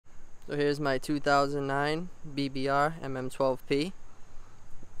So here's my 2009 BBR MM12P.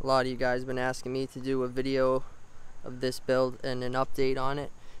 A lot of you guys have been asking me to do a video of this build and an update on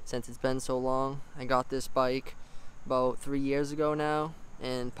it since it's been so long. I got this bike about 3 years ago now,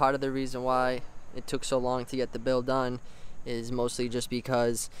 and part of the reason why it took so long to get the build done is mostly just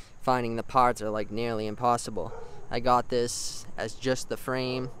because finding the parts are like nearly impossible. I got this as just the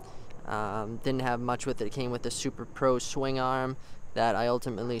frame, didn't have much with it. It came with a Super Pro swing arm that I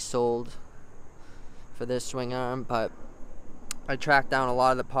ultimately sold for this swing arm, but I tracked down a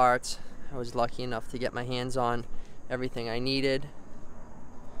lot of the parts. I was lucky enough to get my hands on everything I needed.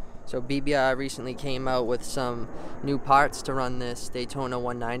 So BBR recently came out with some new parts to run this Daytona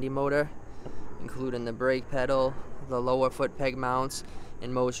 190 motor, including the brake pedal, the lower foot peg mounts,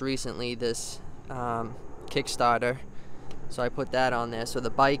 and most recently this Kickstarter. So I put that on there. So the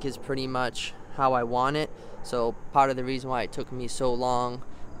bike is pretty much how I want it. So part of the reason why it took me so long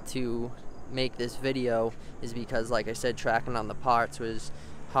to make this video is because, like I said, tracking on the parts was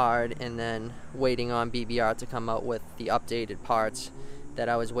hard, and then waiting on BBR to come out with the updated parts that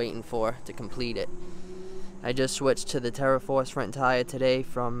I was waiting for to complete it. I just switched to the TerraForce front tire today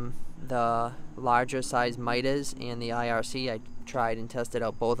from the larger size Midas and the IRC. I tried and tested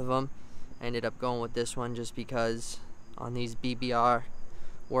out both of them. I ended up going with this one just because on these BBR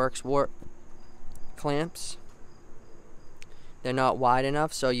Works warp clamps, they're not wide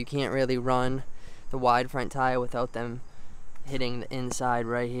enough, so you can't really run the wide front tire without them hitting the inside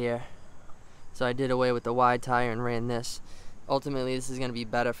right here. So I did away with the wide tire and ran this. Ultimately, this is going to be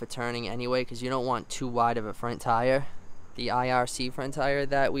better for turning anyway, because you don't want too wide of a front tire. The IRC front tire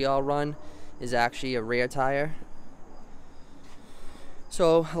that we all run is actually a rear tire.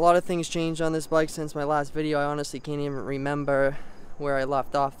 So a lot of things changed on this bike since my last video. I honestly can't even remember where I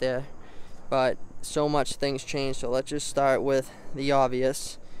left off there, but so much things changed. So let's just start with the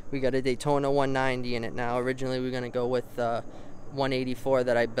obvious. We got a Daytona 190 in it now. Originally we were going to go with the 184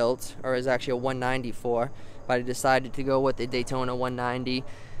 that I built, or is actually a 194, but I decided to go with the Daytona 190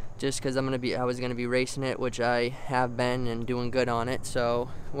 just because I was going to be racing it, which I have been, and doing good on it.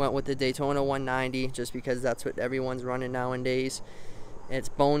 So went with the Daytona 190 just because that's what everyone's running nowadays. It's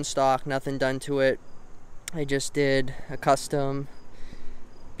bone stock, nothing done to it. I just did a custom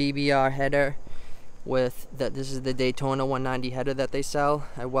BBR header with that. This is the Daytona 190 header that they sell.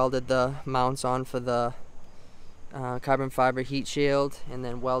 I welded the mounts on for the carbon fiber heat shield, and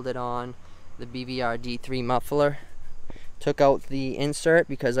then welded on the BBR D3 muffler. Took out the insert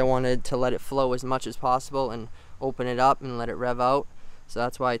because I wanted to let it flow as much as possible and open it up and let it rev out. So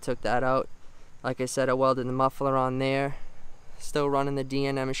that's why I took that out. Like I said, I welded the muffler on there. Still running the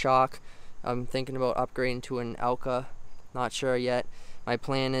D&M shock. I'm thinking about upgrading to an Elka. Not sure yet. My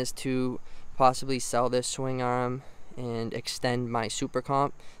plan is to possibly sell this swing arm and extend my Super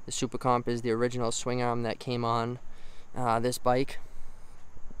Comp. The Super Comp is the original swing arm that came on this bike.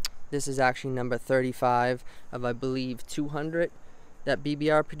 This is actually number 35 of, I believe, 200 that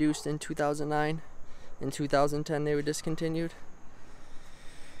BBR produced in 2009. In 2010 they were discontinued.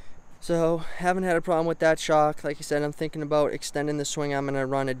 So haven't had a problem with that shock. Like I said, I'm thinking about extending the swing. I'm going to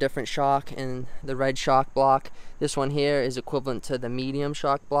run a different shock in the red shock block. This one here is equivalent to the medium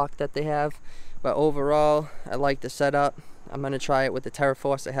shock block that they have. But overall, I like the setup. I'm going to try it with the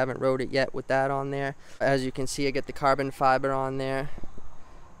TerraForce. I haven't rode it yet with that on there. As you can see, I get the carbon fiber on there.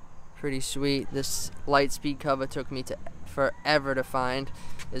 Pretty sweet. This light speed cover took me forever to find,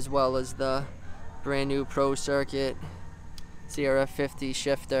 as well as the brand new Pro Circuit CRF 50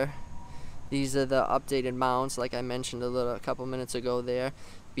 shifter. These are the updated mounts, like I mentioned a couple minutes ago there.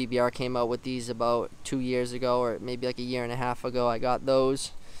 BBR came out with these about 2 years ago, or maybe like a year and a half ago. I got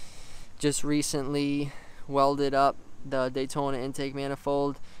those. Just recently welded up the Daytona intake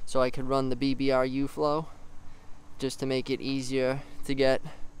manifold so I could run the BBR U-Flow, just to make it easier to get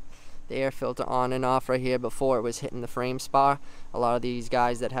the air filter on and off right here before it was hitting the frame spar. A lot of these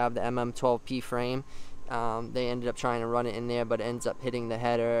guys that have the MM12P frame, they ended up trying to run it in there, but it ends up hitting the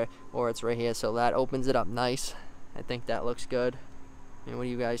header, or it's right here. So that opens it up nice. I think that looks good. I mean, what do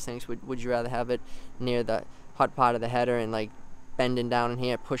you guys think? Would you rather have it near the hot part of the header and like bending down in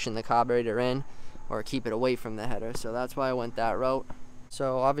here, pushing the carburetor in, or keep it away from the header? So that's why I went that route.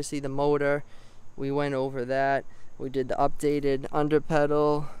 So obviously the motor, we went over that. We did the updated under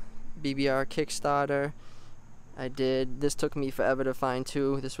pedal, BBR Kickstarter. This took me forever to find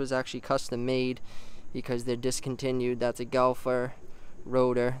too. This was actually custom made because they're discontinued. That's a Golfer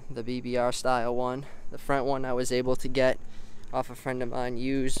rotor, the BBR style one. The front one I was able to get off a friend of mine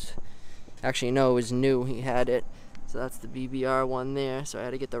used. Actually, no, it was new. He had it. So that's the BBR one there. So I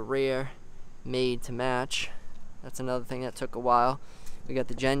had to get the rear made to match. That's another thing that took a while. We got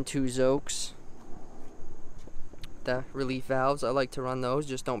the Gen 2 Zokes, the relief valves. I like to run those,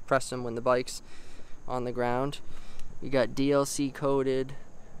 just don't press them when the bike's on the ground. We got DLC coated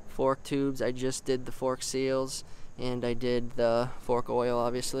fork tubes. I just did the fork seals and I did the fork oil,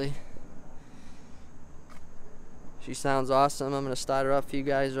 obviously. She sounds awesome. I'm going to start her up for you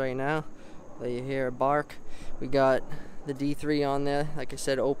guys right now. Let you hear her bark. We got the D3 on there. Like I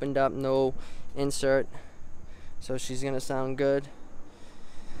said, opened up, no insert. So she's going to sound good.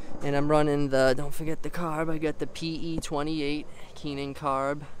 And I'm running the, don't forget the carb, I got the PE28 Keenan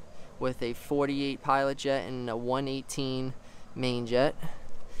carb with a 48 pilot jet and a 118 main jet.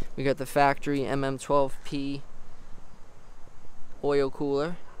 We got the factory MM12P oil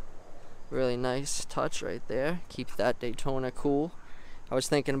cooler. Really nice touch right there. Keeps that Daytona cool. I was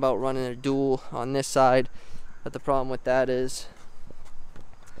thinking about running a dual on this side, but the problem with that is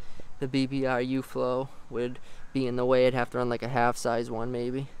the BBR U-Flow would be in the way. I'd have to run like a half size one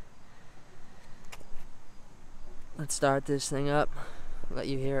maybe. Let's start this thing up. Let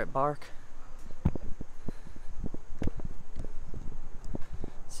you hear it bark.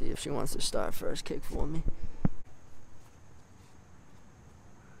 See if she wants to start first kick for me.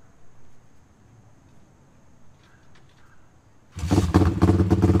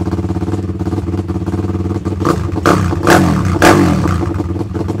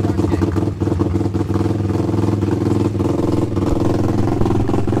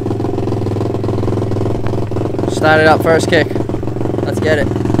 Start it up, first kick. Let's get it.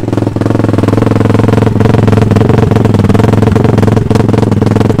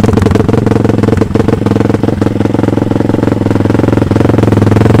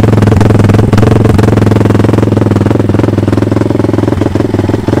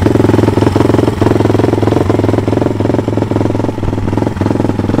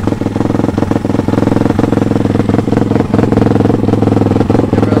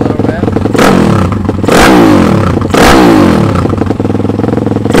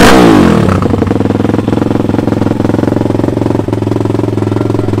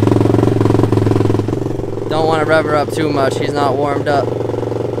 Don't want to rev her up too much, she's not warmed up.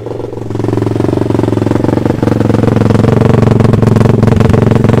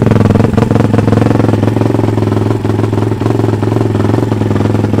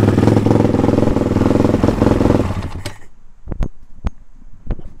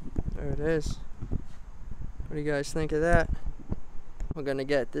 There it is. What do you guys think of that? We're gonna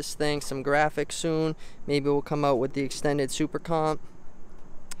get this thing some graphics soon. Maybe we'll come out with the extended super comp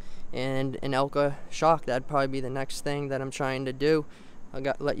and an Elka shock. That'd probably be the next thing that I'm trying to do. I'll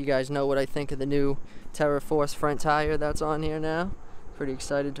let you guys know what I think of the new Terra Force front tire that's on here now. Pretty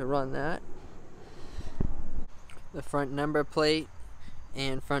excited to run that. The front number plate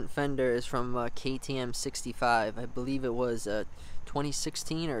and front fender is from KTM 65. I believe it was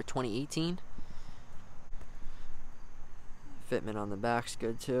 2016 or 2018. Fitment on the back's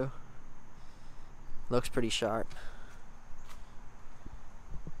good too. Looks pretty sharp.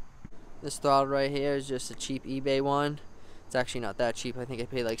 This throttle right here is just a cheap eBay one. It's actually not that cheap. I think I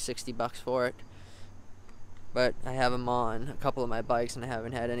paid like 60 bucks for it. But I have them on a couple of my bikes and I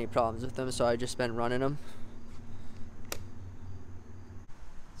haven't had any problems with them, so I've just been running them.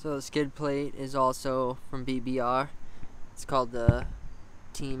 So the skid plate is also from BBR. It's called the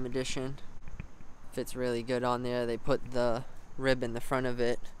Team Edition. Fits really good on there. They put the rib in the front of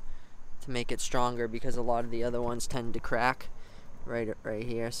it to make it stronger because a lot of the other ones tend to crack right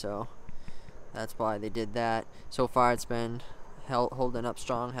here, so that's why they did that. So far it's been holding up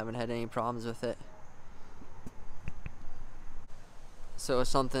strong, haven't had any problems with it. So it's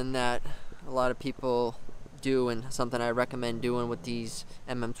something that a lot of people do and something I recommend doing with these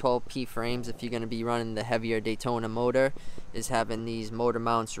MM12P frames if you're going to be running the heavier Daytona motor is having these motor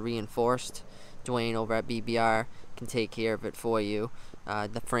mounts reinforced. Dwayne over at BBR can take care of it for you.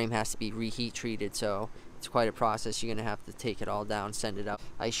 The frame has to be reheat treated, so it's quite a process. You're going to have to take it all down, send it out.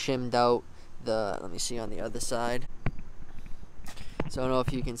 I shimmed out the, let me see on the other side. So I don't know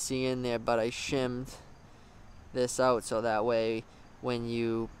if you can see in there, but I shimmed this out so that way when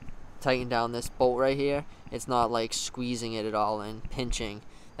you tighten down this bolt right here, it's not like squeezing it at all and pinching.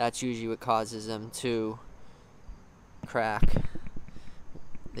 That's usually what causes them to crack.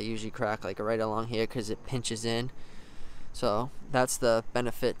 They usually crack like right along here because it pinches in. So that's the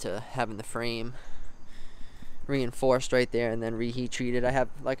benefit to having the frame reinforced right there and then reheat treated. I have,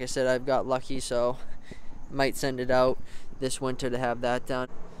 like I said, I've got lucky, so might send it out this winter to have that done.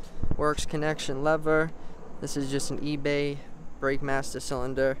 Works connection lever. This is just an eBay brake master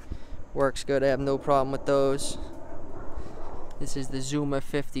cylinder. Works good. I have no problem with those. This is the Zuma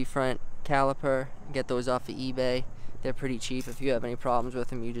 50 front caliper. Get those off of eBay. they're pretty cheap. If you have any problems with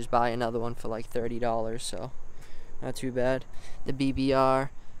them, you just buy another one for like $30, so not too bad. The BBR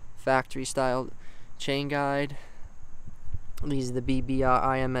factory style chain guide. These are the BBR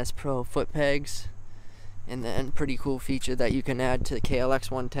IMS Pro foot pegs. And then pretty cool feature that you can add to the KLX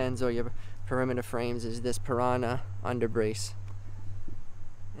 110s or your perimeter frames is this Piranha underbrace.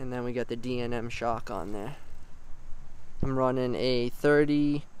 And then we got the D&M shock on there. I'm running a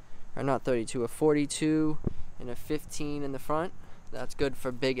 30, or not 32, a 42 and a 15 in the front. That's good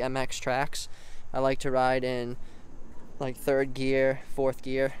for big MX tracks. I like to ride in like 3rd gear, 4th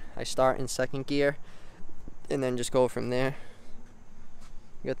gear. I start in 2nd gear and then just go from there.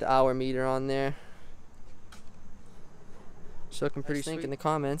 You got the hour meter on there. It's looking pretty sweet. In the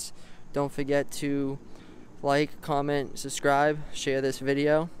comments, don't forget to like, comment, subscribe, share this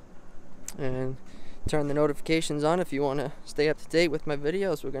video, and turn the notifications on if you want to stay up to date with my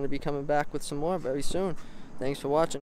videos. We're going to be coming back with some more very soon. Thanks for watching.